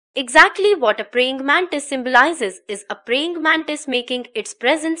Exactly what a praying mantis symbolizes is a praying mantis making its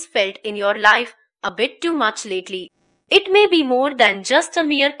presence felt in your life a bit too much lately. It may be more than just a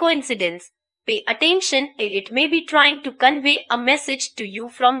mere coincidence. Pay attention, it may be trying to convey a message to you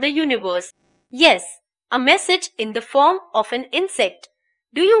from the universe. Yes, a message in the form of an insect.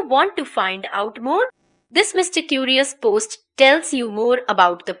 Do you want to find out more? This mysterious post tells you more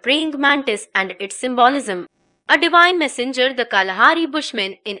about the praying mantis and its symbolism. A divine messenger, the Kalahari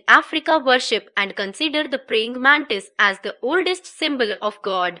Bushmen in Africa worship and consider the praying mantis as the oldest symbol of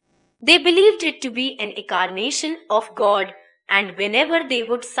God. They believed it to be an incarnation of God, and whenever they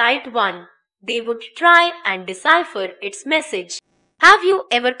would sight one, they would try and decipher its message. Have you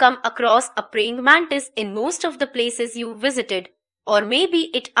ever come across a praying mantis in most of the places you visited? Or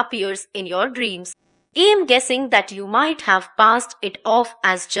maybe it appears in your dreams. I am guessing that you might have passed it off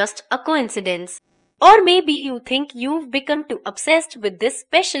as just a coincidence. Or maybe you think you've become too obsessed with this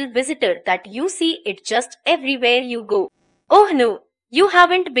special visitor that you see it just everywhere you go. Oh no, you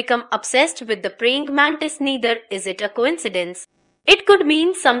haven't become obsessed with the praying mantis, neither is it a coincidence. It could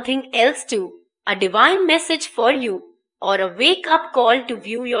mean something else too, a divine message for you, or a wake-up call to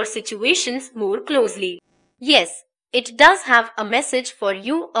view your situations more closely. Yes, it does have a message for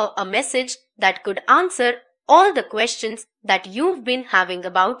you, or a message that could answer all the questions that you've been having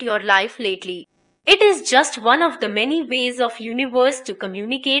about your life lately. It is just one of the many ways of universe to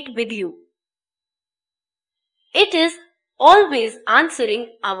communicate with you. It is always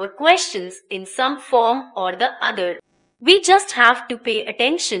answering our questions in some form or the other. We just have to pay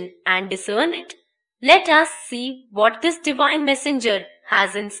attention and discern it. Let us see what this divine messenger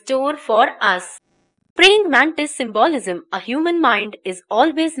has in store for us. Praying mantis symbolism. A human mind is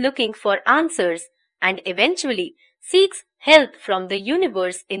always looking for answers and eventually seeks help from the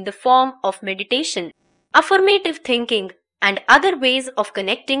universe in the form of meditation, affirmative thinking, and other ways of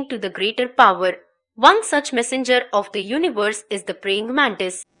connecting to the greater power. One such messenger of the universe is the praying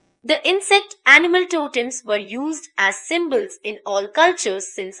mantis. The insect animal totems were used as symbols in all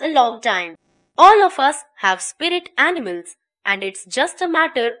cultures since a long time. All of us have spirit animals, and it's just a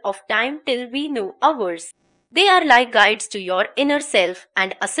matter of time till we know ours. They are like guides to your inner self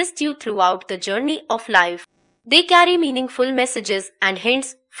and assist you throughout the journey of life. They carry meaningful messages and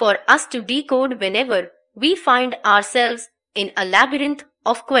hints for us to decode whenever we find ourselves in a labyrinth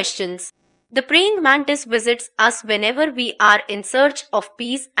of questions. The praying mantis visits us whenever we are in search of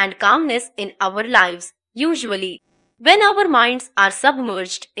peace and calmness in our lives, usually when our minds are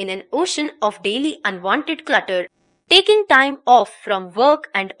submerged in an ocean of daily unwanted clutter. Taking time off from work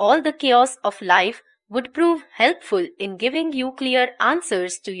and all the chaos of life would prove helpful in giving you clear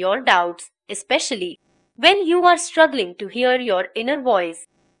answers to your doubts, especially when you are struggling to hear your inner voice.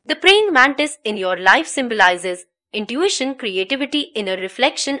 The praying mantis in your life symbolizes intuition, creativity, inner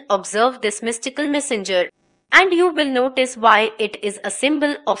reflection. Observe this mystical messenger, and you will notice why it is a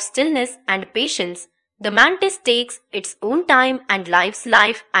symbol of stillness and patience. The mantis takes its own time and lives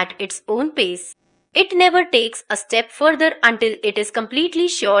life at its own pace. It never takes a step further until it is completely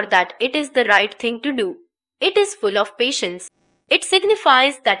sure that it is the right thing to do. It is full of patience. It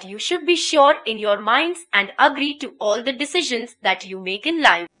signifies that you should be sure in your minds and agree to all the decisions that you make in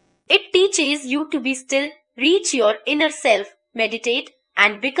life. It teaches you to be still, reach your inner self, meditate,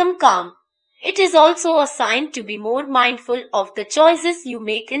 and become calm. It is also a sign to be more mindful of the choices you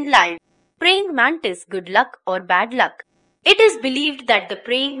make in life. Praying mantis, good luck or bad luck. It is believed that the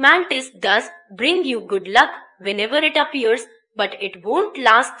praying mantis does bring you good luck whenever it appears, but it won't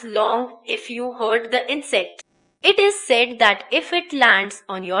last long if you hurt the insect. It is said that if it lands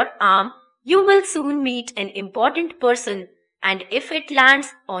on your arm, you will soon meet an important person, and if it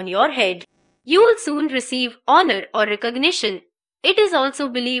lands on your head, you will soon receive honor or recognition. It is also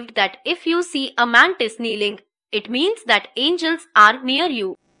believed that if you see a mantis kneeling, it means that angels are near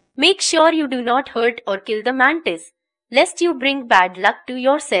you. Make sure you do not hurt or kill the mantis, lest you bring bad luck to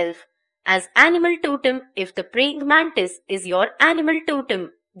yourself. As animal totem, if the praying mantis is your animal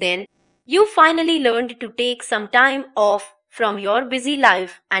totem, then you finally learned to take some time off from your busy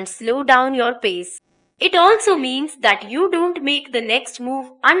life and slow down your pace. It also means that you don't make the next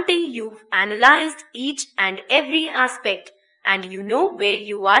move until you've analyzed each and every aspect and you know where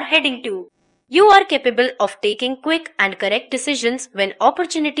you are heading to. You are capable of taking quick and correct decisions when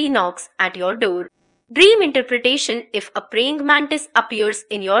opportunity knocks at your door. Dream interpretation. If a praying mantis appears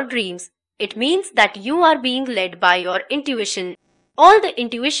in your dreams, it means that you are being led by your intuition. All the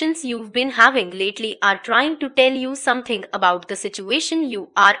intuitions you've been having lately are trying to tell you something about the situation you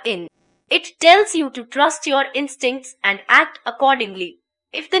are in. It tells you to trust your instincts and act accordingly.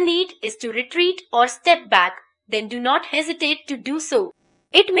 If the need is to retreat or step back, then do not hesitate to do so.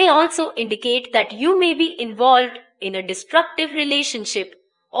 It may also indicate that you may be involved in a destructive relationship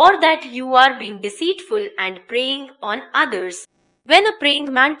or that you are being deceitful and preying on others. When a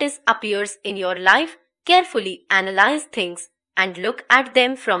praying mantis appears in your life, carefully analyze things and look at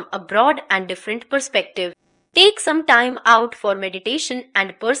them from a broad and different perspective. Take some time out for meditation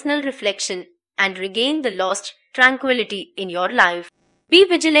and personal reflection and regain the lost tranquility in your life. Be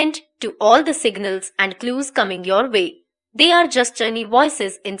vigilant to all the signals and clues coming your way. They are just tiny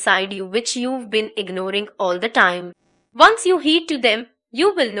voices inside you which you've been ignoring all the time. Once you heed to them,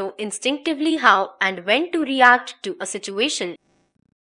 you will know instinctively how and when to react to a situation.